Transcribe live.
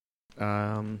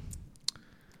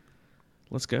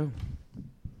Let's go.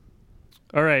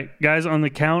 All right, guys, on the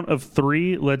count of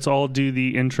 3, let's all do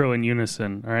the intro in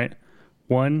unison. All right.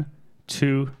 1,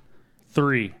 2,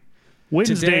 3.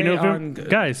 Wednesday, November.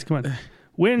 Guys, come on.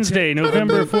 Wednesday,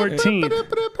 November 14th.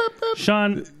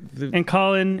 Sean and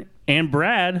Colin and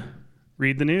Brad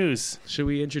read the news. Should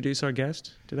we introduce our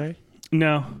guest today?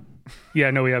 No.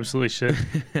 Yeah, no, we absolutely should.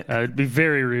 It'd be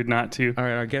very rude not to. All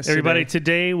right, our guest Everybody,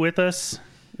 today with us,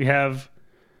 we have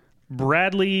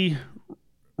Bradley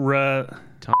Thomas.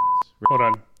 Hold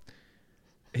on.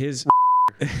 His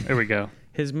There we go.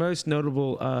 His most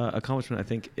notable accomplishment, I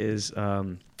think, is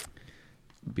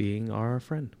being our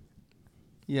friend.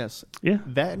 Yes. Yeah.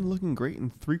 That and looking great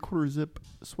in 3/4 zip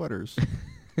sweaters.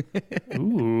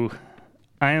 Ooh.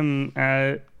 I am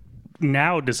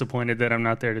now disappointed that I'm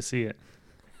not there to see it.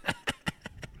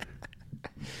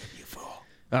 You fool.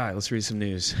 All right, let's read some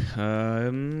news.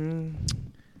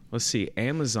 Let's see.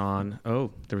 Amazon.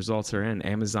 Oh, the results are in.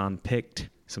 Amazon picked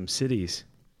some cities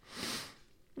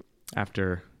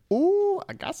after. Ooh,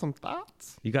 I got some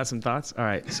thoughts. You got some thoughts? All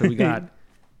right. So we got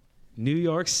New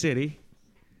York City.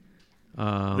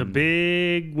 The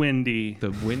big windy.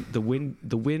 The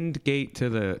wind gate to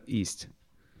the east.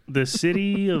 The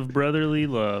city of brotherly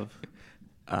love.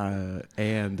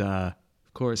 And of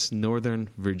course, Northern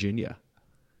Virginia.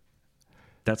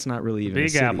 That's not really even Big a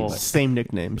city, Apple. but Same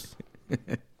nicknames.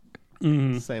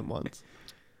 Mm-hmm. Same ones.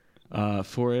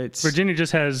 For its Virginia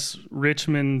just has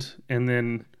Richmond and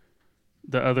then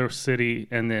the other city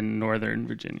and then Northern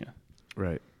Virginia.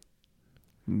 right.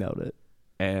 Nailed it.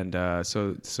 And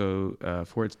so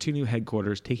for its 2 new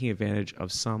headquarters, taking advantage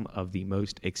of some of the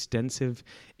most extensive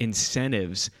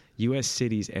incentives U.S.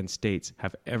 cities and states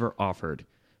have ever offered,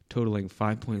 totaling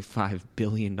 $5.5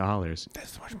 billion. That's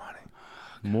so much money.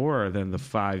 More than the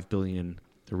 $5 billion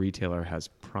the retailer has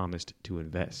promised to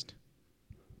invest.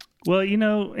 Well, you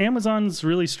know, Amazon's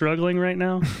really struggling right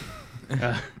now.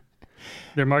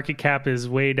 Their market cap is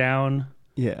way down.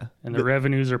 Yeah. And the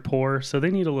revenues are poor, so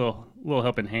they need a little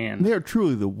helping hand. They are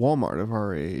truly the Walmart of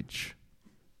our age.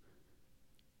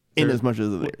 In as much as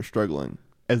they are struggling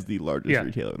as the largest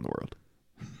retailer in the world.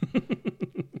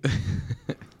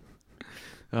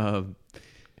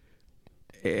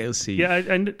 Let's see. Yeah,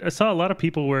 I saw a lot of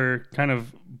people were kind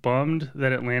of bummed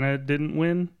that Atlanta didn't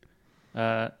win.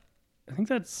 I think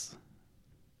it's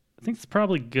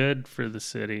probably good for the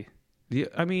city.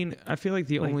 I mean, I feel like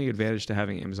the only advantage to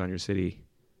having Amazon your city,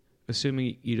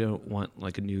 assuming you don't want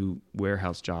like a new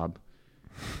warehouse job,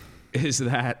 is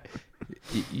that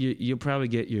you'll probably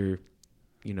get your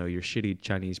shitty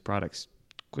Chinese products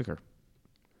quicker.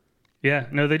 Yeah,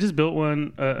 no, they just built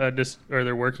one, or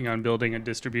they're working on building a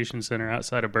distribution center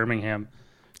outside of Birmingham.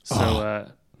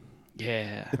 So,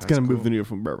 yeah, it's going to move the needle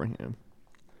from Birmingham.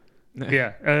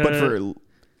 Yeah, but for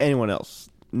anyone else,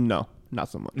 no, not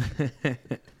so much.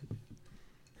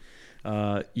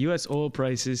 U.S. oil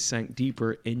prices sank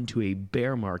deeper into a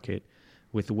bear market,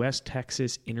 with West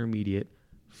Texas Intermediate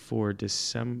for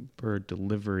December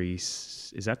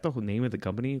deliveries. Is that the whole name of the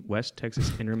company? West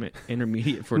Texas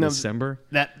Intermediate for December?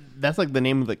 That's like the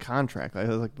name of the contract. That's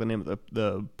like the name of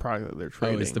the product that they're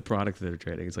trading. Oh, it's the product that they're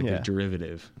trading. It's like a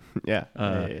derivative. Yeah.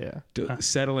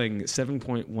 Settling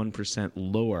 7.1%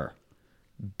 lower.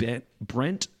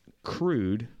 Brent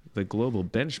crude, the global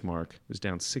benchmark, was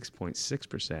down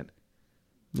 6.6%.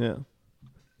 Yeah.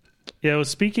 Yeah, well,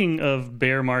 speaking of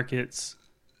bear markets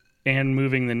and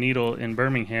moving the needle in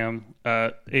Birmingham,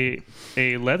 a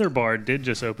leather bar did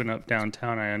just open up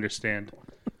downtown, I understand.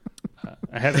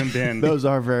 I haven't been. Those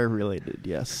are very related,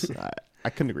 yes. I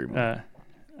couldn't agree more.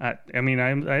 I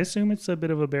assume it's a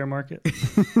bit of a bear market.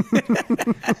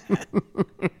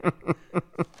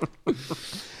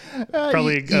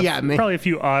 Probably a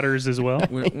few otters as well.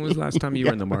 When was the last time you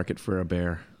were in the market for a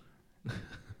bear?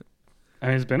 I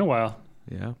mean, it's been a while.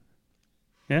 Yeah.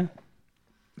 Yeah.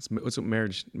 What's what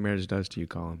marriage does to you,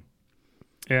 Colin?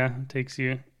 Yeah, it takes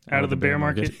you out of the bear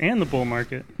market and the bull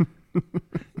market.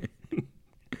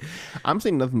 I'm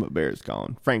saying nothing but bears,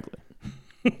 Colin, frankly.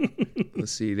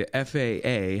 Let's see. The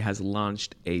FAA has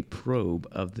launched a probe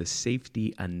of the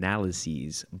safety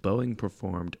analyses Boeing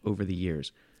performed over the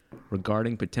years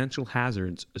regarding potential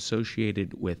hazards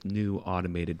associated with new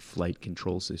automated flight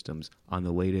control systems on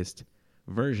the latest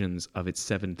versions of its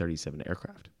 737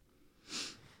 aircraft.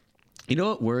 You know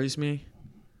what worries me?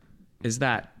 Is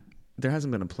that there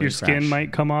hasn't been a plane crash. Your skin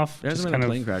might come off. There hasn't been a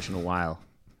plane crash in a while.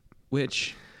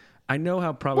 Which I know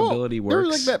how probability works. There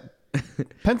was like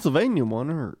that Pennsylvania one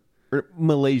or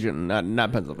Malaysian,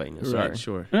 not Pennsylvania. Sorry. Right,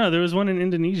 sure. No, there was one in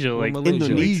Indonesia.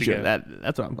 Indonesia.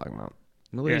 That's what I'm talking about.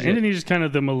 Malaysia. Yeah, Indonesia's kind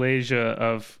of the Malaysia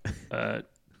of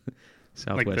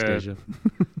Southwest Asia.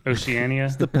 Oceania.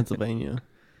 It's the Pennsylvania.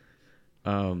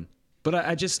 But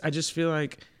I just feel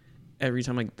like every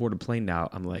time I board a plane now,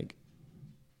 I'm like,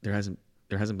 there hasn't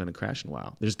been a crash in a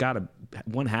while.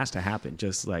 One has to happen,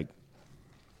 just like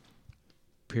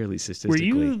purely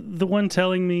statistically. Were you the one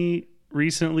telling me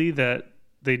recently that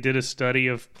they did a study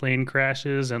of plane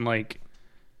crashes and like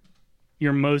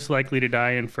you're most likely to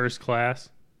die in first class?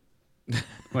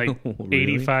 Like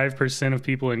really? 85% of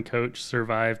people in coach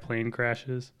survive plane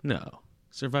crashes. No.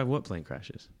 Survive what plane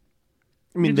crashes?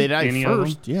 I mean, they die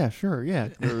first. Yeah, sure. Yeah.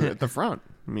 They're at the front.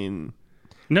 I mean...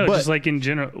 No, just like in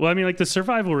general. Well, I mean, like the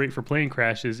survival rate for plane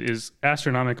crashes is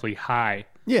astronomically high.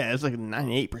 Yeah, it's like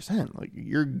 98%. Like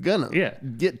you're gonna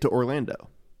get to Orlando.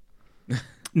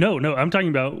 No, I'm talking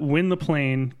about when the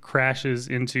plane crashes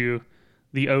into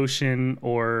the ocean,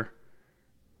 or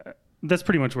that's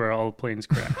pretty much where all planes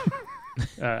crash.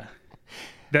 That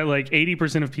like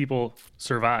 80% of people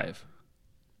survive.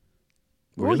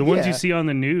 Well, the ones you see on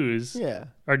the news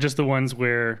are just the ones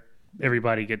where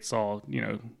everybody gets all,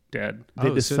 dead.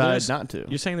 They decide not to.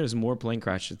 You're saying there's more plane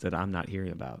crashes that I'm not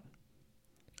hearing about?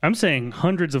 I'm saying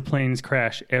hundreds of planes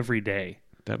crash every day.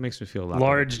 That makes me feel a lot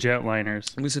Large better.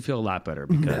 jetliners. It makes me feel a lot better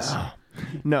because...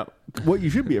 No. What you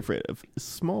should be afraid of is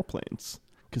small planes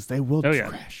because they will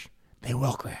crash. They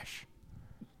will crash.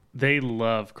 They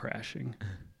love crashing.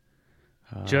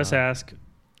 Just ask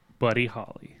Buddy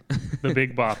Holly, the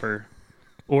Big Bopper,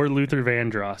 or Luther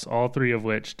Vandross, all three of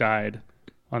which died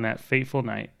on that fateful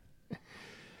night.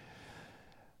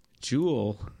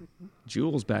 Juul's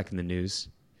back in the news.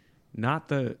 Not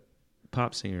the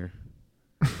pop singer.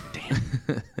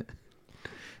 Damn.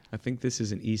 I think this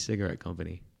is an e-cigarette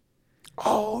company.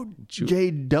 Oh,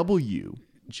 JW.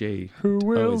 Who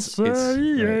will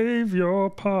save your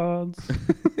pods?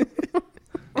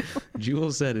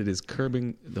 Juul said it is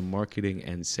curbing the marketing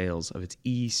and sales of its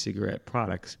e-cigarette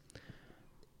products.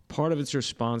 Part of its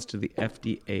response to the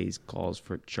FDA's calls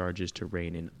for charges to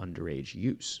rein in underage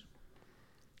use.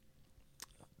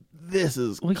 This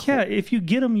is if you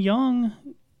get them young,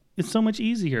 it's so much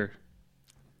easier.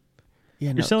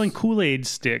 Yeah, you're selling Kool-Aid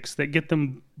sticks that get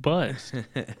them buzzed.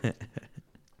 It's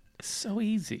so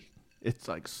easy. It's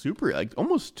like super, like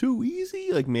almost too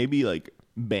easy. Like maybe like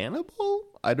bannable.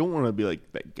 I don't want to be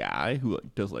like that guy who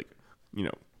like does like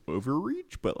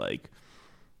overreach, but like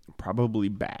probably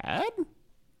bad.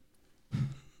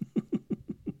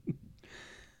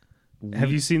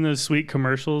 Have you seen those sweet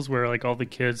commercials where like all the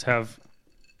kids have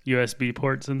USB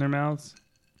ports in their mouths?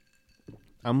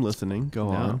 I'm listening. Go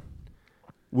on.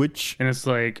 And it's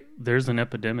like, there's an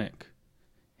epidemic,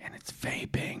 and it's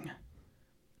vaping.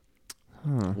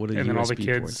 Huh. What do USB all the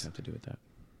kids ports have to do with that?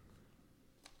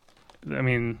 I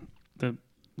mean, the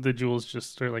Juuls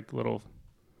just are like little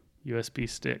USB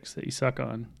sticks that you suck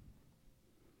on.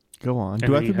 Go on.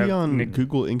 Do I have to be on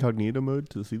Google Incognito mode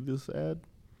to see this ad?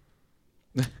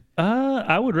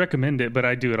 I would recommend it, but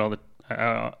I do it all the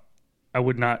time. I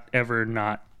would not ever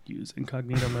not use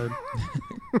incognito mode.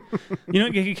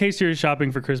 In case you're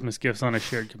shopping for Christmas gifts on a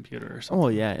shared computer or something. Oh,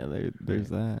 yeah. There's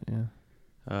that,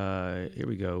 yeah. Here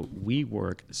we go.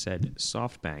 WeWork said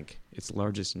SoftBank, its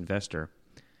largest investor,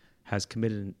 has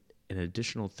committed an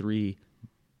additional $3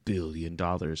 billion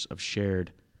of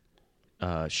shared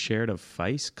of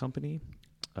Feist company,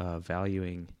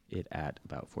 valuing it at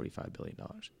about $45 billion.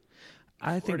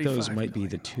 I think those might be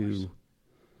the two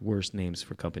worst names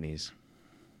for companies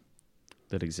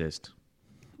that exist.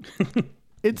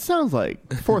 It sounds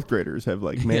like fourth graders have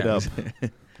like made up.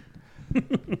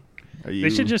 They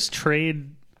should just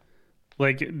trade,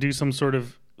 like do some sort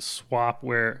of swap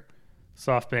where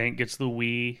SoftBank gets the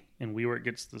We and WeWork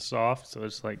gets the Soft. So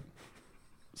it's like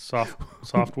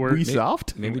software. We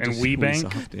Soft? Maybe and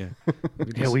WeBank.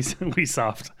 Yeah, we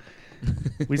Soft.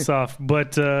 We Soft.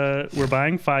 But we're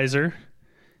buying Pfizer.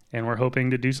 And we're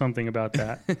hoping to do something about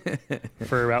that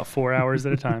for about 4 hours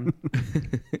at a time.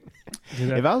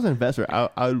 If I was an investor,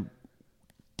 I would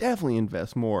definitely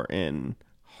invest more in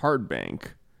Hardbank.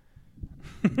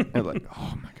 And like,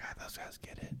 oh my God, those guys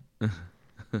get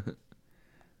it.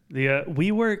 The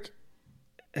WeWork.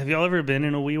 Have y'all ever been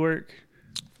in a WeWork?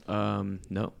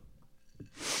 No.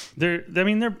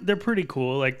 They're pretty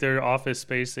cool. Like they're office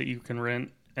space that you can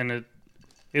rent, and at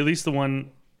least the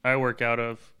one I work out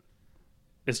of.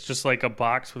 It's just like a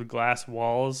box with glass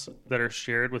walls that are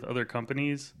shared with other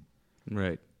companies.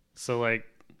 Right. So like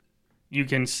you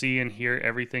can see and hear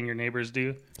everything your neighbors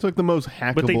do. It's like the most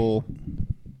hackable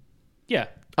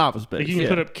office space. Like you can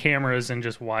put up cameras and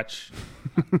just watch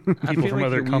people from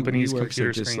other companies'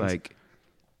 computer screens. Like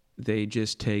they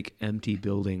just take empty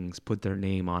buildings, put their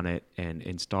name on it, and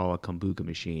install a Kombucha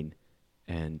machine.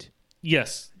 And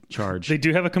yes. charge. They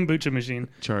do have a kombucha machine,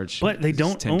 but they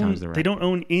don't 10 own. times the rent. They don't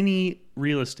own any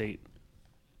real estate.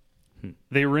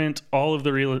 They rent all of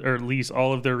the lease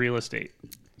all of their real estate.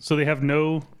 So they have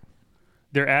no.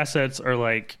 Their assets are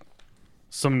like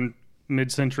some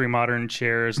mid-century modern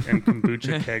chairs and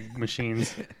kombucha keg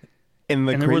machines, And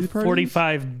they're worth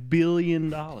 $45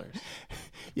 billion.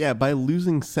 Yeah, by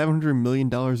losing $700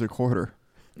 million a quarter.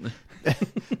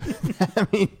 I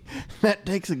mean, that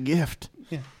takes a gift.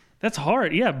 Yeah, that's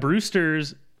hard. Yeah,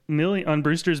 Brewster's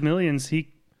Millions, he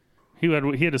had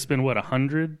to spend what,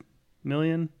 $100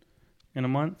 million in a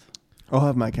month. I'll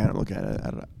have my accountant look at it.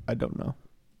 I don't know.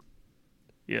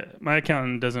 Yeah, my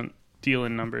accountant doesn't deal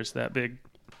in numbers that big.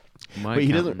 My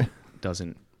accountant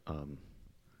doesn't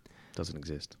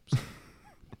exist. So.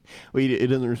 Wait, it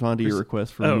doesn't respond to your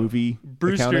request for movie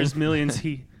Brewster's accounting? Millions.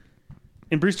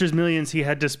 In Brewster's Millions, he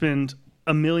had to spend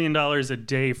 $1 million a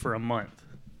day for a month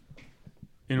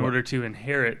in order to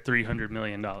inherit $300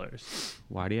 million.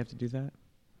 Why do you have to do that?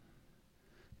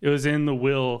 It was in the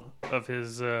will of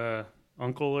his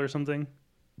uncle or something.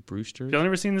 Brewster's? Y'all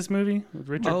never seen this movie with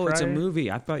Richard Pryor? It's a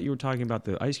movie. I thought you were talking about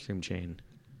the ice cream chain.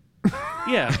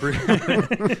 Yeah.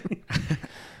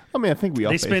 I mean, I think we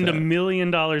all They face spend that. $1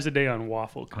 million a day on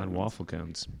waffle cones. On waffle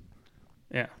cones.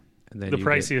 Yeah. And then The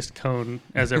priciest cone,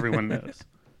 as everyone knows.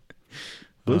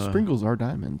 Those sprinkles are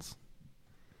diamonds.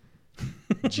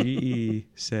 GE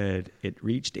said it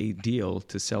reached a deal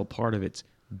to sell part of its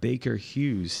Baker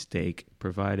Hughes stake,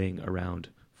 providing around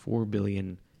 $4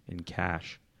 billion in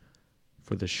cash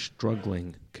for the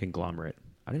struggling conglomerate.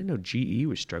 I didn't know GE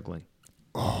was struggling.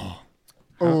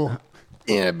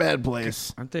 In a bad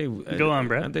place. Aren't they? Go on,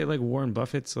 Brett. Aren't they like Warren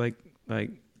Buffett's like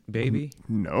baby?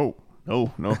 No.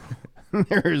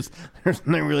 There's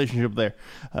no relationship there.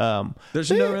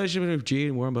 There's no relationship with GE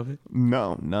and Warren Buffett.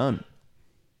 No, none.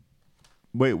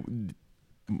 Wait,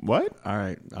 what? All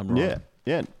right, I'm wrong.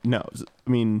 Yeah. No, I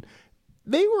mean,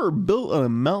 they were built on a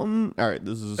mountain. All right,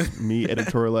 this is me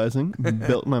editorializing.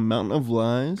 Built on a mountain of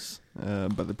lies by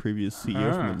the previous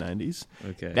CEO from the 90s.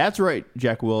 Okay. That's right,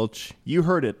 Jack Welch. You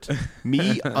heard it.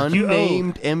 Me,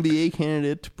 unnamed MBA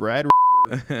candidate Brad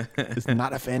is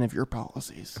not a fan of your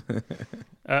policies.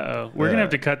 Uh-oh. We're going to have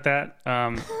to cut that.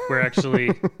 We're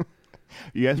actually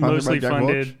You guys mostly by Jack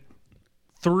funded Welch?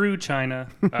 through China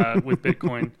with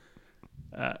Bitcoin.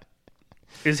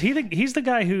 He's the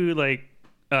guy who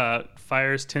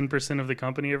fires 10% of the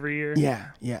company every year?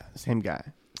 Yeah. Same guy.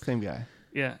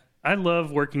 Yeah. I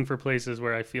love working for places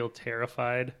where I feel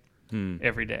terrified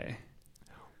every day.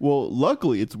 Well,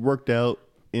 luckily, it's worked out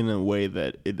in a way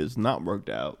that it has not worked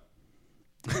out.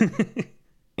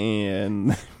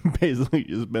 And basically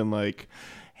just been like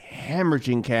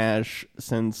hemorrhaging cash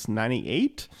since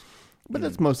 98. But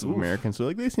that's most of Americans,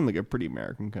 so they seem like a pretty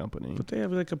American company. But they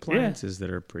have appliances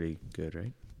that are pretty good,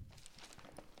 right?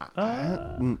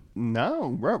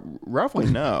 No, roughly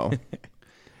no.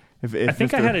 If I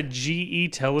think I had a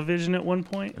GE television at one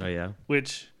point. Oh yeah.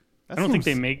 Which That I don't think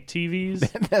seems- they make TVs.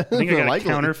 I think I got likely.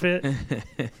 a counterfeit.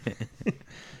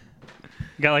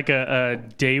 Got like a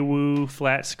Daewoo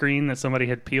flat screen that somebody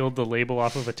had peeled the label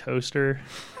off of a toaster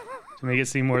to make it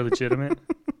seem more legitimate.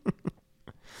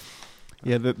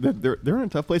 Yeah, they're in a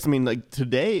tough place. I mean,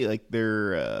 today,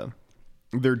 their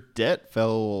debt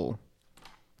fell.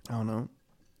 I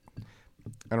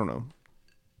don't know,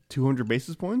 200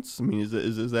 basis points. I mean,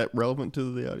 is that relevant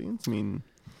to the audience? I mean,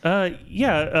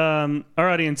 our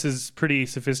audience is pretty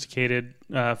sophisticated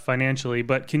financially,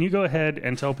 but can you go ahead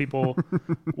and tell people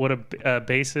what a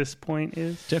basis point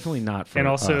is? Definitely not for And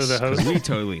also us, the host. 'cause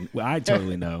I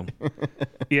totally know.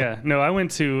 Yeah, no, I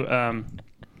went to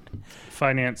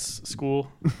finance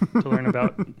school to learn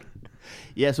about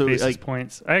yeah. So basis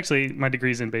points. My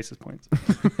degree's in basis points.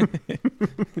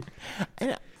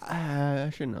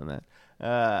 I should know that.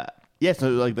 Yeah,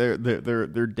 so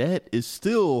their debt is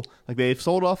still they've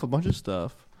sold off a bunch of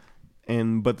stuff,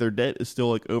 but their debt is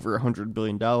still over $100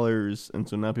 billion, and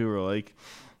so now people are like,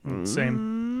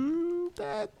 Same.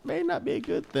 that may not be a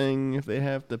good thing if they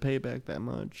have to pay back that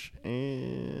much,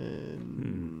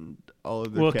 and all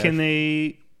of their cash.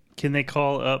 Can they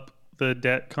call up the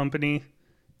debt company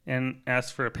and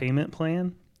ask for a payment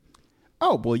plan?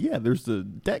 Oh well, yeah. There's the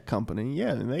debt company,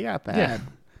 yeah, and they got that. Yeah.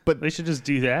 But They should just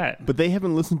do that. But they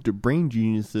haven't listened to Brain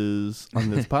Geniuses on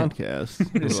this podcast.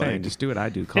 I'm just saying, just do what I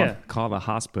do. Call the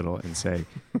hospital and say,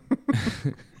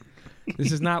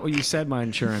 "This is not what you said my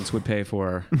insurance would pay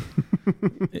for."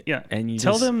 Yeah, And you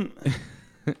tell them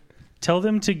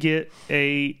to get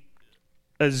a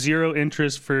 0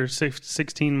 interest for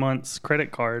 16 months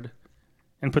credit card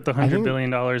and put the $100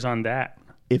 billion on that.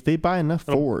 if they buy enough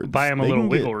Fords, buy them a they little can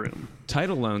wiggle get, room.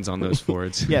 Title loans on those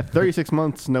Fords. Yeah, 36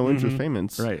 months, no interest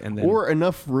payments. Right, and then, or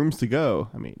enough rooms to go.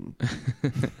 I mean,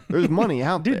 there's money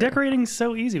out Dude, there. decorating's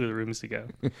so easy with rooms to go.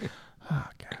 Oh,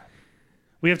 God.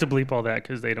 We have to bleep all that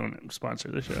because they don't sponsor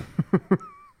the show.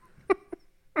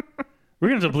 We're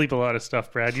going to have to bleep a lot of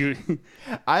stuff, Brad. You're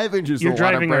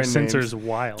driving our censors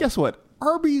wild. Guess what?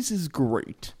 Arby's is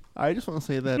great. I just want to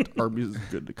say that Arby's is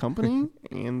a good company,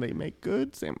 and they make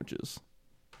good sandwiches.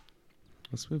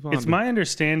 let's move on. It's my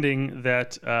understanding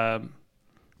that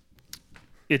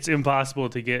it's impossible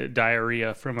to get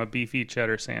diarrhea from a beefy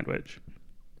cheddar sandwich.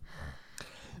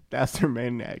 That's their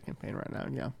main ad campaign right now,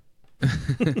 yeah.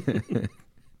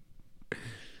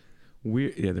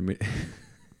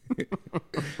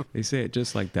 They say it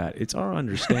just like that. It's our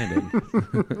understanding.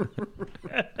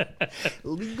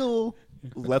 Legal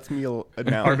lets me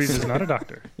announce. Arby's is not a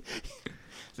doctor.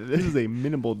 So this is a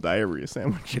minimal diarrhea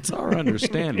sandwich. It's our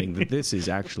understanding that this is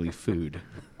actually food.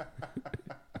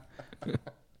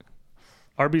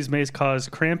 Arby's may cause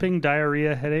cramping,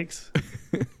 diarrhea, headaches,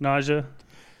 nausea,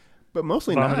 But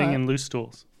mostly vomiting, not. and loose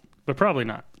stools. But probably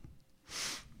not.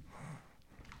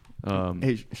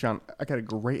 Hey, Sean, I got a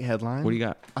great headline. What do you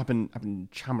got? I've been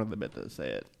chomping at the bit to say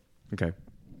it. Okay.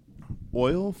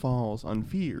 Oil falls on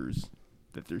fears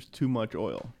that there's too much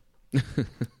oil.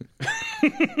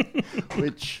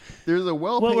 Which there's a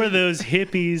well-paid... What were those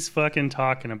hippies fucking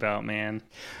talking about, man?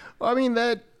 Well, I mean,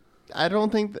 that I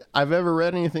don't think I've ever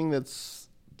read anything that's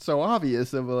so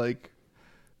obvious of like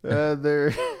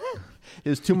there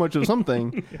is too much of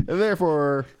something, and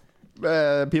therefore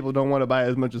people don't want to buy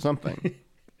as much of something.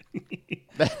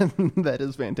 That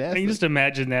is fantastic. Can you just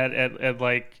imagine that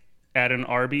at an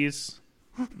Arby's?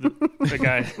 The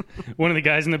guy, one of the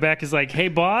guys in the back is like, "Hey,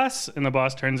 boss," and the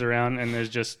boss turns around and there's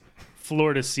just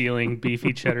floor to ceiling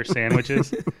beefy cheddar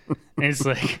sandwiches, and it's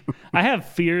like, I have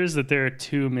fears that there are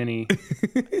too many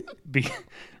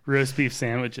roast beef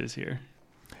sandwiches here.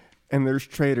 And there's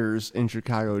traders in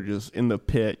Chicago just in the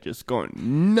pit, just going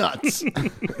nuts.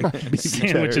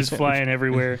 Sandwiches flying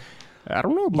everywhere. I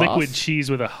don't know, boss. Liquid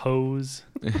cheese with a hose.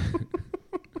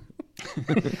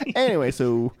 Anyway,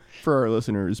 so for our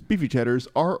listeners, beefy cheddars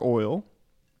are oil.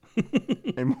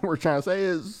 And what we're trying to say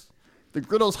is the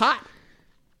griddle's hot.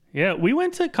 Yeah, we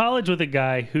went to college with a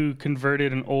guy who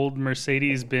converted an old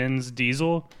Mercedes-Benz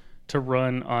diesel to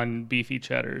run on beefy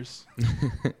cheddars.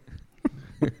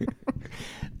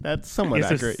 That's somewhat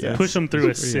accurate, yes. Push them through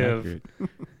a sieve.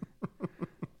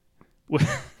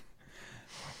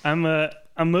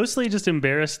 I'm mostly just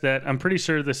embarrassed that I'm pretty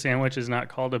sure the sandwich is not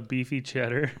called a beefy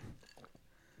cheddar.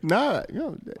 No,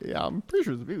 yeah, I'm pretty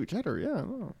sure it's a beefy cheddar. Yeah,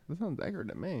 no, that sounds accurate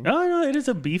to me. Oh no, it is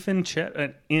a beefin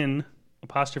cheddar.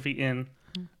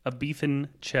 A beefin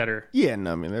cheddar. Yeah,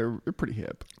 no, I mean they're pretty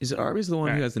hip. Is Arby's the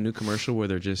one who has the new commercial where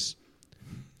they're just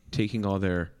taking all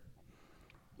their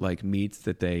like meats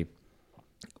that they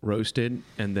roasted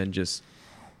and then just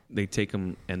they take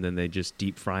them and then they just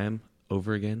deep fry them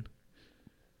over again?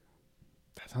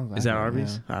 That sounds. Is that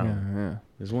Arby's? Yeah. I don't know. Yeah.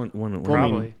 There's one Probably.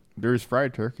 Probably. I mean, there's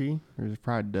fried turkey. There's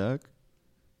fried duck.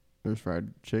 There's fried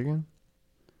chicken.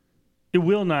 It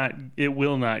will not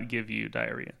give you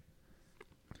diarrhea.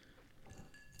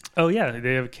 Oh yeah,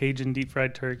 they have Cajun deep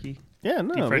fried turkey. Yeah,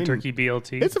 no, Deep fried turkey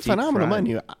BLT. It's a phenomenal fried.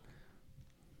 menu.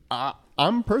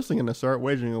 I'm personally going to start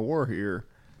waging a war here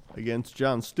against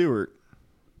Jon Stewart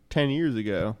 10 years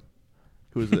ago,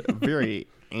 who was a very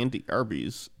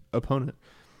anti-Arby's opponent.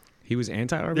 He was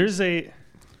anti-Arby's?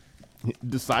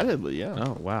 Decidedly, yeah.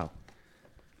 Oh, wow.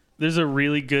 There's a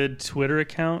really good Twitter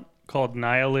account called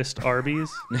Nihilist Arby's.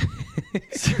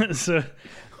 so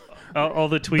all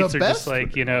the tweets are just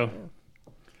like,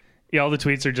 all the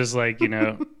tweets are just like,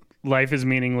 life is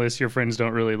meaningless. Your friends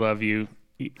don't really love you.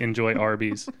 Enjoy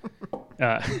Arby's.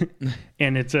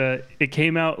 And it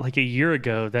came out like a year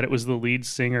ago that it was the lead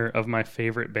singer of my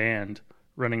favorite band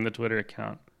running the Twitter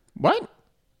account. What?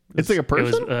 It's like a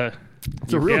person?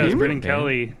 It's a real it was human? Brendan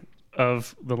Kelly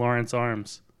of the Lawrence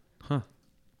Arms. Huh.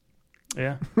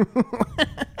 Yeah.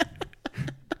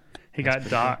 He got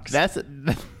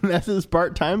doxxed. That's his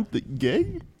part-time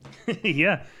gig?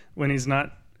 Yeah. When he's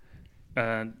not,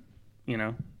 writing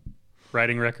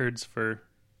records for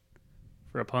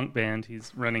a punk band,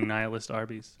 he's running Nihilist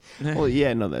Arby's. Well,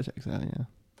 yeah, no, that checks out,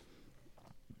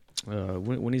 yeah.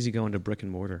 When is he going to brick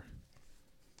and mortar?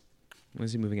 When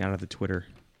is he moving out of the Twitter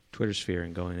sphere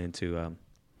and going into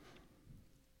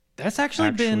That's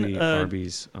actually been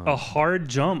Arby's, a hard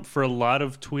jump for a lot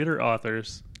of Twitter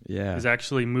authors. Yeah, is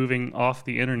actually moving off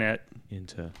the internet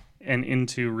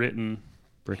into written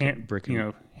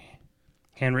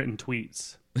handwritten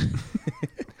tweets.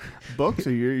 Books?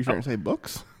 Are you trying to say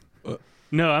books?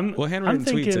 No, I'm handwritten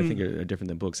thinking, tweets I think are different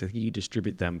than books. I think you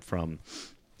distribute them from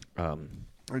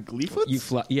Like leaflets?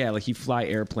 you fly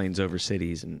airplanes over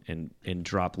cities and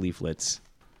drop leaflets.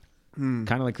 Kind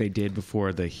of like they did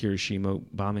before the Hiroshima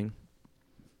bombing.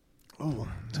 Oh,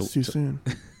 that's too soon.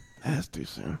 That's too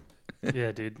soon.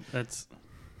 Yeah, dude. That's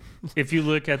if you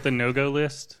look at the no-go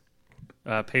list,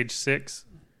 page 6,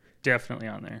 definitely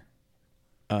on there.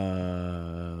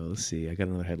 Let's see. I got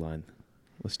another headline.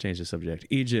 Let's change the subject.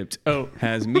 Egypt Oh.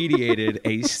 has mediated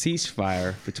a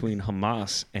ceasefire between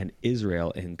Hamas and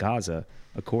Israel in Gaza,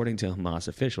 according to Hamas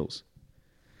officials.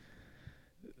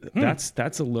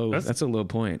 That's a low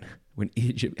point when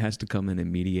Egypt has to come in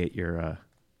and mediate your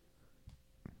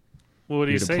What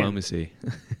are you diplomacy.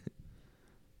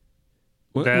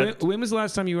 When was the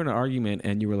last time you were in an argument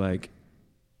and you were like,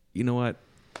 you know what?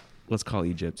 Let's call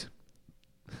Egypt.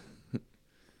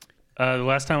 The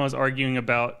last time I was arguing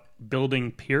about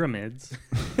building pyramids.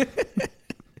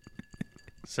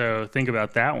 So think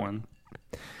about that one.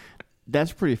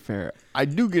 That's pretty fair. I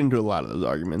do get into a lot of those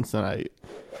arguments, and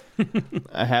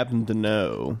I happen to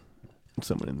know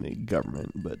someone in the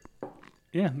government, but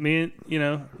Yeah, me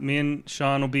and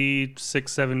Sean will be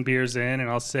 6-7 beers in, and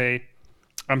I'll say,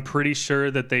 I'm pretty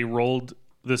sure that they rolled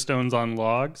the stones on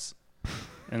logs,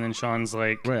 and then Sean's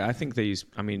like, Right, I think they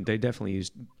definitely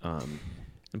used a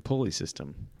pulley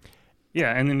system.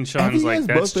 yeah, and then Have Sean's you like, guys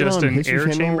that's both been just on an History air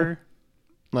Channel? chamber.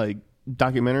 like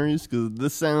documentaries, because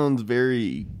this sounds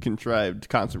very contrived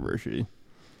controversy.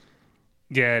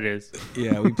 Yeah, it is.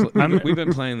 Yeah, we've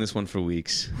been playing this one for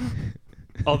weeks.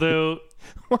 Although,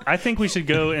 I think we should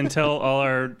go and tell all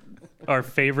our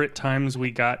favorite times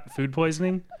we got food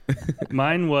poisoning.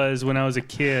 Mine was when I was a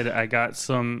kid. I got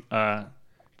some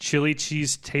chili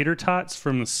cheese tater tots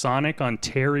from Sonic on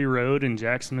Terry Road in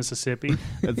Jackson, Mississippi.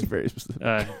 That's very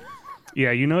specific.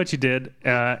 Yeah, you know what you did.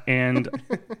 And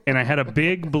I had a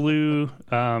big blue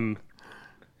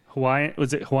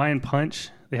Hawaiian Punch?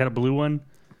 They had a blue one.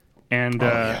 And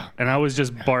and I was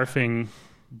just barfing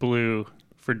blue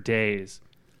for days.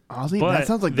 Honestly, But that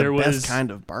sounds like the there best was-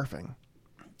 kind of barfing.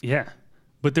 Yeah.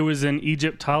 But there was an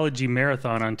Egyptology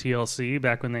marathon on TLC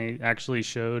back when they actually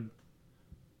showed,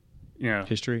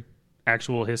 History.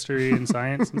 actual history and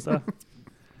science and stuff.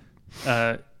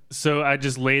 So I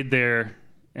just laid there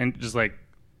and just like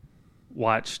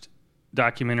watched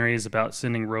documentaries about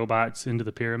sending robots into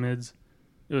the pyramids.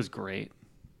 It was great.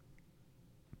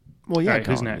 Well, yeah. All right,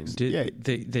 who's Colin, next? Did yeah,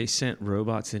 they sent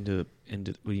robots into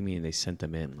what do you mean they sent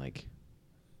them in? Like,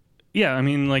 Yeah, I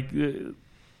mean, like, if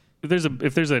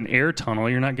there's an air tunnel,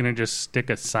 you're not going to just stick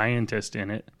a scientist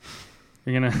in it.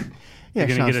 You're gonna yeah,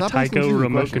 get a stop asking Tyco stupid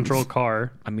remote questions. control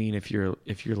car. I mean, if you're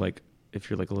like a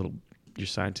little, your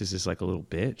scientist is like a little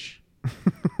bitch,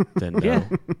 then no. Yeah.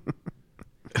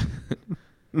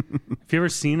 Have you ever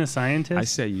seen a scientist? I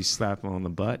say you slap them on the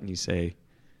butt and you say,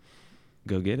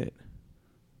 "Go get it."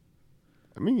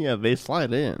 I mean, yeah, they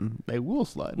slide in. They will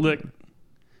slide in. Look,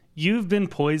 you've been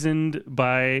poisoned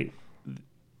by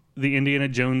the Indiana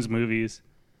Jones movies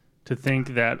to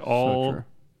think that all true.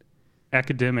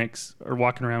 academics are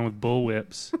walking around with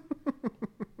bullwhips,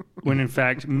 when in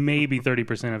fact maybe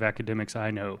 30% of academics I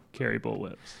know carry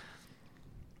bullwhips.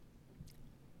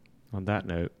 On that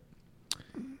note,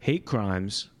 hate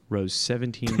crimes rose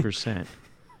 17%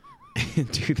 in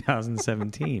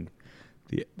 2017.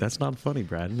 That's not funny,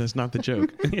 Brad. That's not the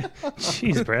joke.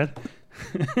 Jeez, Brad.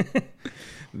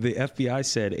 The FBI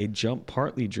said a jump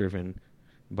partly driven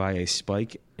by a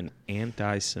spike in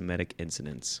anti-Semitic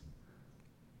incidents.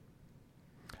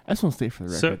 I just want to state for the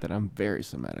record So- that I'm very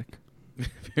Semitic.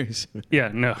 Very Semitic.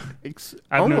 Yeah, no.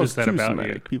 I've Almost noticed that too about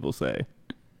Semitic, people say.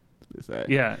 They say.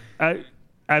 Yeah,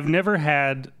 I've never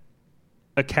had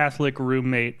a Catholic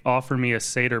roommate offer me a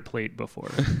Seder plate before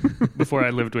I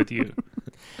lived with you.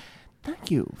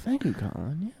 Thank you,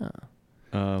 Colin.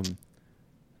 Yeah.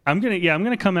 I'm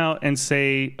gonna come out and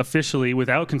say officially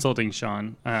without consulting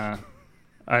Sean. I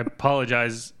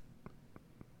apologize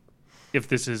if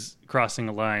this is crossing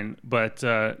a line, but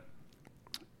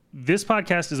this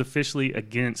podcast is officially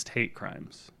against hate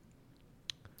crimes.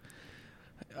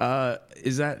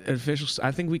 Is that official?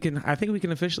 I think we can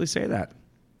officially say that.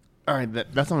 All right,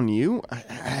 that's on you.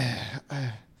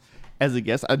 As a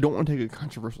guest, I don't want to take a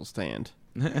controversial stand.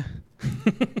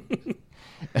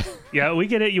 Yeah, we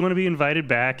get it. You want to be invited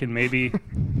back, and maybe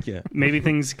Yeah.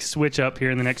 things switch up here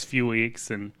in the next few weeks,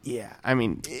 and Yeah, I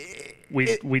mean,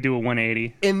 we do a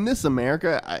 180. in this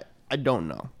America, I don't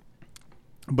know,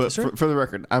 but Sure. for the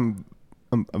record, I'm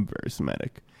very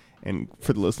Semitic, and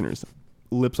for the listeners,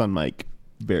 lips on mic,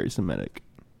 very Semitic.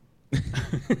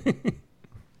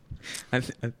 I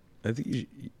think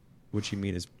what you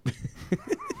mean is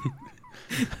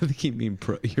I think you mean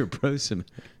you're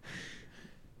pro-Semitic.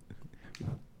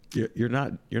 You're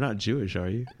not Jewish, are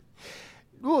you?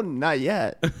 Well, not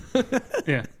yet.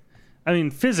 Yeah. I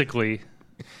mean, physically.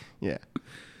 Yeah.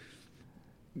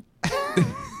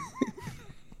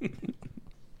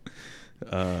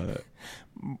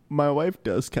 My wife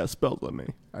does cast spells on me.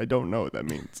 I don't know what that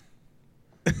means.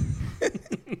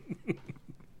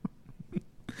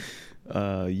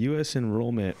 U.S.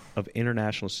 enrollment of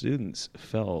international students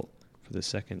fell for the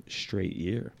second straight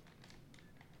year.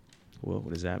 Well,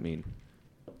 what does that mean?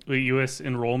 The U.S.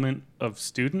 enrollment of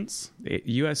students?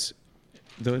 U.S.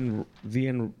 the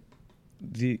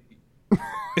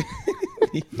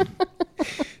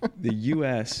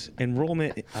U.S.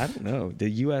 enrollment. I don't know. The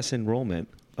U.S. enrollment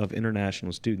of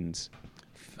international students.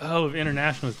 Oh, of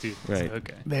international students. Right.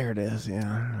 Okay. There it is.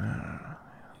 Yeah.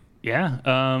 Yeah.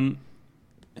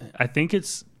 I think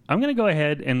I'm going to go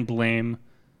ahead and blame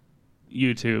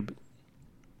YouTube.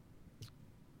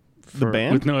 The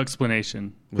band? With no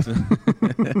explanation.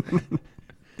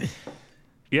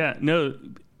 Yeah. No.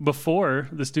 Before,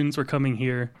 the students were coming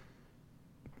here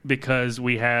because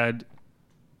we had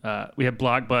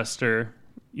Blockbuster.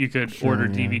 You could order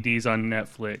DVDs on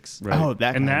Netflix. Right. Oh,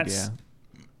 that and kind, that's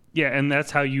and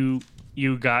that's how you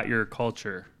got your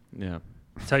culture. Yeah.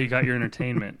 That's how you got your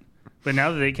entertainment. But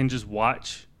now that they can just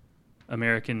watch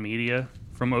American media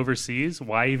from overseas,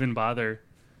 why even bother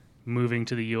moving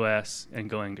to the U.S. and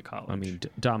going to college? I mean,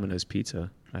 Domino's Pizza,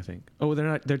 I think. Oh, they're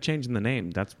not. They're changing the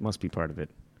name. That must be part of it.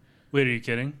 Wait, are you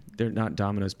kidding? They're not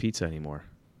Domino's Pizza anymore.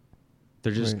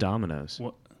 They're just Domino's.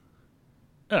 What?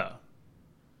 Oh.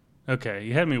 Okay,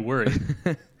 you had me worried.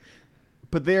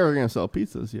 But they are going to sell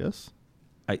pizzas, yes?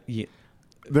 Yeah,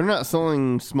 They're not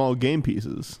selling small game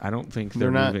pieces. I don't think They're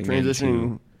not moving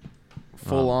transitioning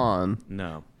full on.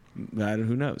 No.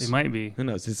 Who knows? It might be. Who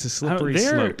knows? It's a slippery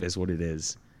slope is what it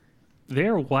is.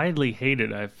 They're widely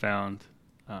hated, I've found.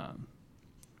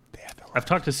 I've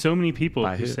talked to so many people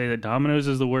who say that Domino's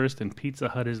is the worst and Pizza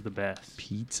Hut is the best.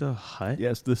 Pizza Hut?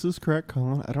 Yes, this is correct,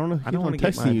 Colin. I don't know if I don't I'm want to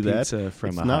get my texting you that. pizza from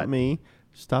it's a not hut. me.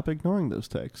 Stop ignoring those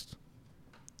texts.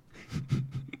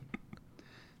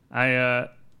 After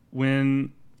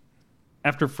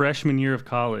freshman year of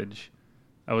college,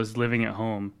 I was living at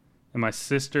home, and my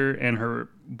sister and her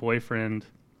boyfriend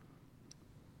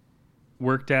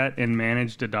worked at and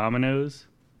managed a Domino's.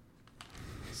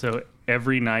 So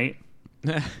every night,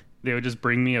 they would just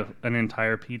bring me an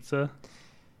entire pizza.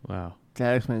 Wow.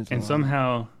 That explains a And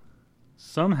lot.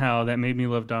 somehow that made me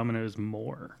love Domino's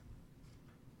more.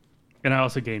 And I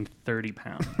also gained 30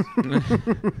 pounds.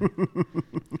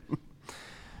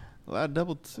 A lot of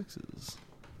double sixes.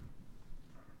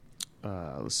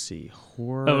 Let's see.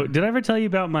 Horror. Oh, did I ever tell you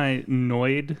about my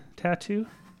Noid tattoo?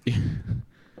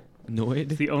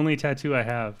 Noid? It's the only tattoo I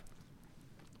have.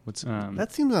 What's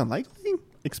That seems unlikely.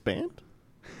 Expand.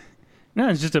 No,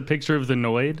 it's just a picture of the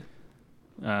Noid.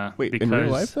 Wait, in real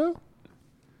life though?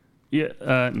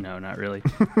 Yeah, no, not really.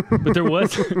 But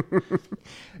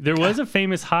there was a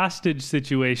famous hostage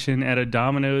situation at a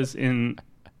Domino's in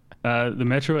the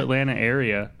Metro Atlanta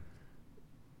area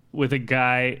with a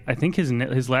guy. I think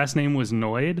his last name was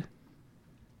Noid,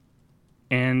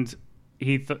 and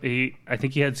I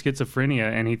think he had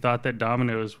schizophrenia, and he thought that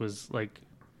Domino's was like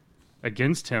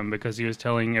against him because he was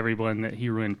telling everyone that he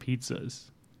ruined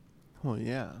pizzas. Oh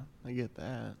yeah, I get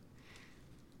that.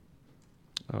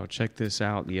 Oh, check this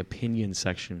out. The opinion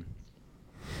section.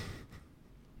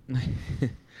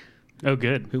 Oh,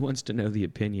 good. Who wants to know the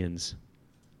opinions?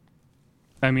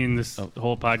 I mean, this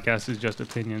whole podcast is just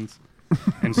opinions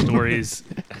and stories,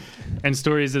 and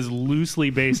stories as loosely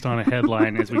based on a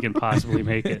headline as we can possibly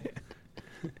make it.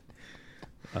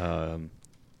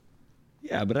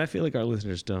 Yeah, but I feel like our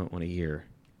listeners don't want to hear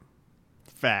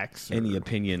Facts. any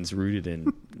opinions rooted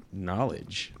in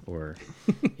knowledge or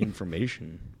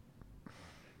information.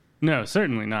 No,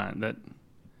 certainly not.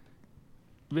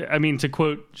 I mean, to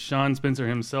quote Sean Spencer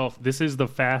himself, this is the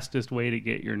fastest way to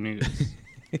get your news.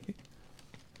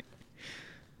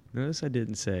 Notice I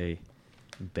didn't say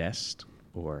best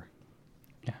or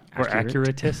Or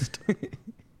accurate. accuratist.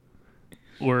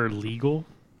 Or legal.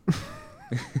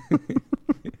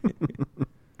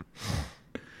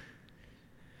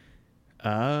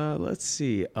 Let's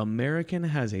see. American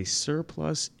has a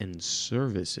surplus in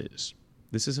services.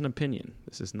 This is an opinion.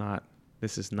 This is not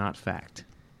fact.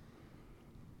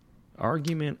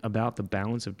 Argument about the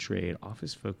balance of trade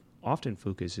often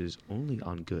focuses only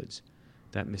on goods.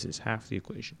 That misses half the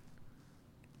equation.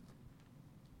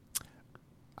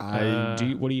 What are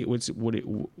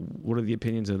the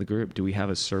opinions of the group? Do we have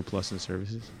a surplus in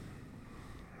services?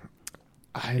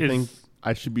 I think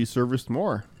I should be serviced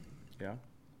more. Yeah.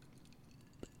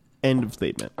 End of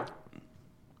statement.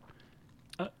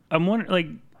 I'm wondering, like,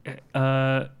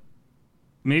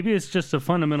 maybe it's just a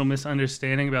fundamental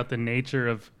misunderstanding about the nature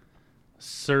of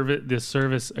the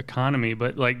service economy.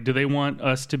 But like, do they want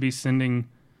us to be sending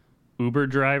Uber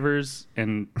drivers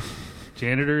and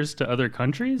janitors to other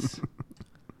countries?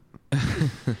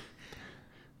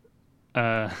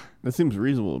 That seems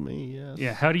reasonable to me. Yes.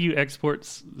 Yeah. How do you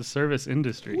export the service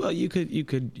industry? Well, you could.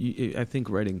 I think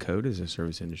writing code is a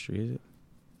service industry. Is it?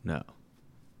 No.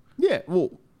 Yeah.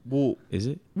 Well. Is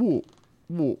it? Well.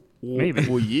 Maybe.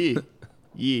 Well, yeah.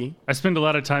 Yeah. I spend a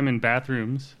lot of time in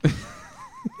bathrooms.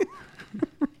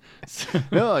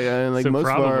 No, like So most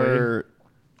probably. of our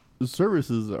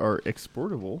services are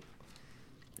exportable.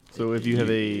 So if you have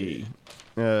a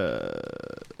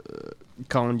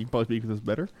Colin, you can probably speak to this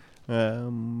better.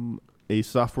 A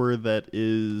software that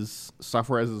is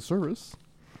software as a service.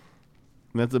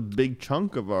 And that's a big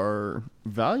chunk of our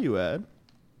value add.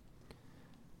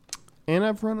 And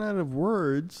I've run out of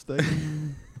words that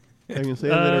I can say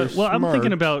that are well, I'm smart.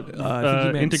 thinking about I think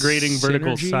you meant integrating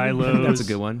vertical synergy. silos. That's a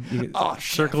good one.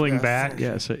 Circling back.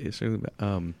 Yeah, circling back.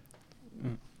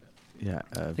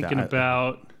 Thinking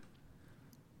about,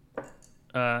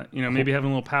 maybe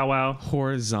having a little powwow.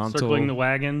 Horizontal Circling the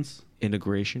wagons.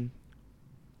 integration.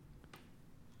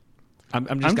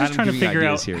 I'm just trying to figure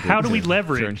out here how do we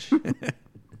leverage?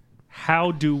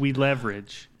 How do we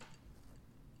leverage?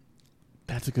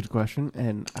 That's a good question,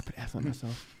 and I've been asking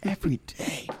myself every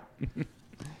day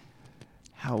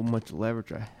how much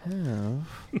leverage I have.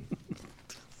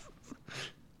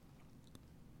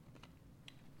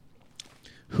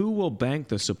 Who will bank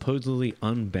the supposedly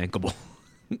unbankable?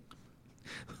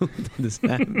 Does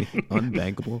that mean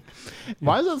unbankable?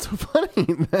 Why is that so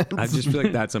funny? I just feel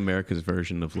like that's America's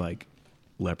version of like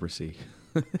leprosy.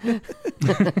 The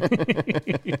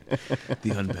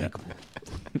unbankable.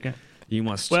 Yeah. You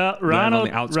must. Well, land on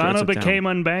the outskirts Ronald of town. became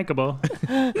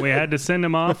unbankable. We had to send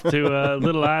him off to a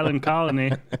little island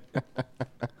colony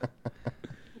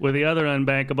with the other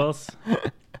unbankables.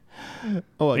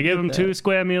 Oh, They gave him 2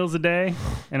 square meals a day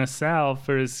and a salve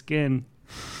for his skin.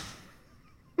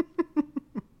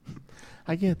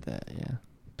 I get that, yeah.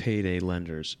 Payday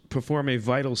lenders perform a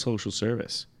vital social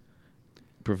service,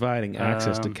 providing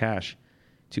access to cash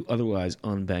to otherwise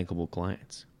unbankable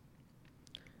clients.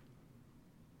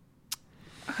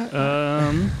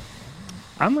 I'm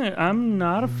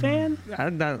not a fan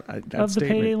That of the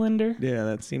payday lender. Yeah,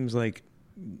 that seems like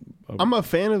I'm a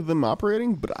fan of them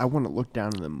operating, but I want to look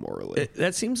down on them morally.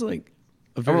 that seems like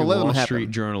a gonna very let them Wall happen.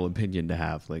 Street Journal opinion to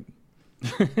have. Like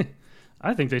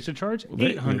I think they should charge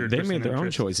they 800%. they made their own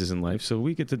interest. choices in life, so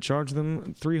we get to charge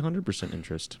them 300%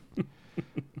 interest.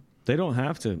 They don't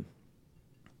have to.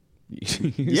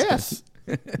 Yes.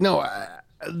 No,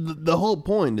 the whole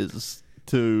point is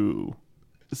to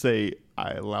say,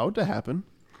 I allow it to happen,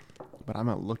 but I'm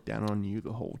going to look down on you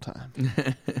the whole time.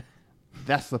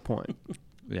 That's the point.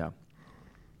 Yeah.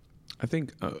 I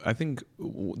think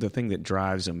the thing that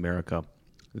drives America,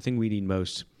 the thing we need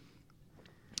most,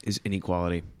 is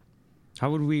inequality. How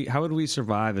would we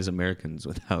survive as Americans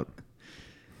without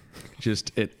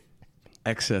just an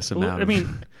excess amount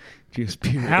of just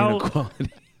pure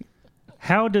inequality?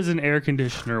 How does an air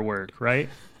conditioner work, right?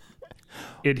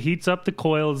 It heats up the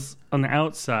coils on the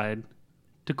outside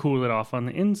to cool it off on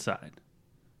the inside.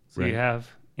 So Right. you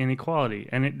have inequality,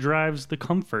 and it drives the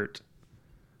comfort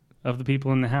of the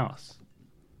people in the house.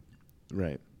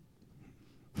 Right.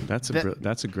 That's a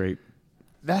great.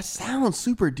 That sounds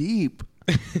super deep.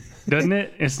 Doesn't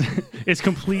it? It's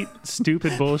complete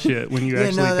stupid bullshit when you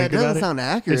actually that think about doesn't it. sound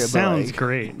accurate. It but, sounds like,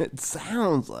 great. It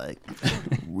sounds like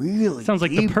really. Sounds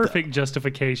like the deep, perfect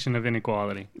justification of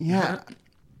inequality. though. Yeah.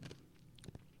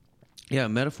 Yeah,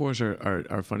 metaphors are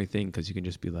a funny thing because you can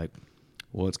just be like,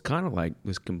 well, it's kind of like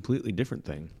this completely different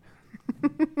thing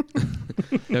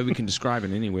that we can describe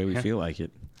in any way we feel like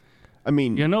it. I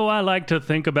mean, You know, I like to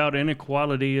think about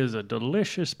inequality as a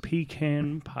delicious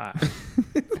pecan pie.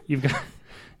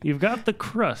 You've got the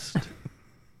crust,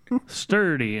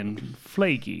 sturdy and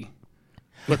flaky,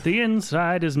 but the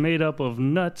inside is made up of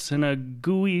nuts and a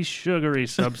gooey, sugary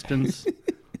substance.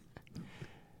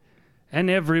 And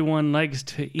everyone likes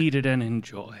to eat it and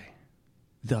enjoy.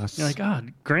 Thus, You're like,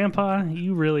 God, Grandpa,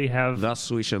 you really have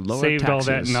we should lower saved all that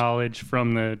taxes knowledge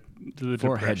from the for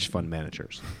depression. hedge fund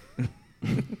managers.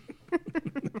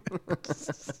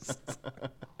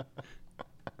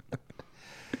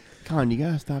 Colin, you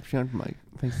gotta stop shouting for my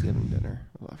Thanksgiving dinner.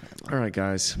 All right,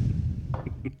 guys,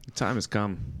 the time has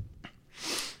come.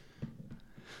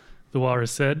 The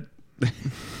walrus said.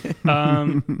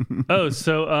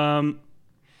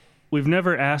 We've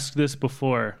never asked this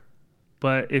before,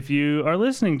 But if you are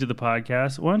listening to the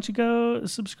podcast, why don't you go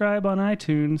subscribe on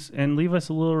iTunes and leave us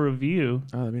a little review?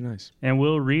 Oh, that'd be nice. And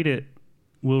we'll read it.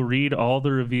 We'll read all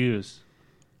the reviews.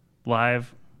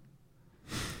 Live,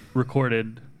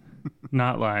 recorded,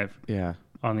 not live. Yeah.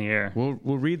 On the air. We'll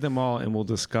read them all and we'll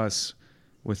discuss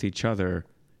with each other,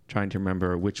 trying to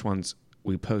remember which ones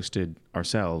we posted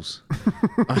ourselves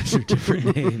under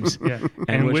different names. Yeah.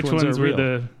 And which ones were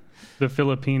the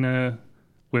Filipina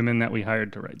women that we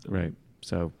hired to write them. Right.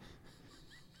 So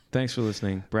thanks for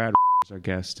listening. Brad is our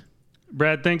guest.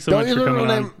 Brad, thanks so much for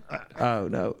coming on. Oh,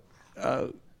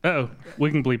 no. Oh, we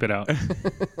can bleep it out.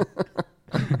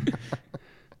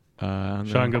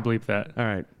 Sean, go bleep that. All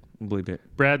right. Bleep it.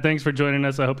 Brad, thanks for joining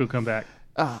us. I hope you'll come back.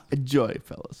 Enjoy,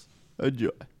 fellas. Enjoy.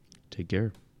 Take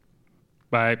care.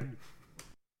 Bye.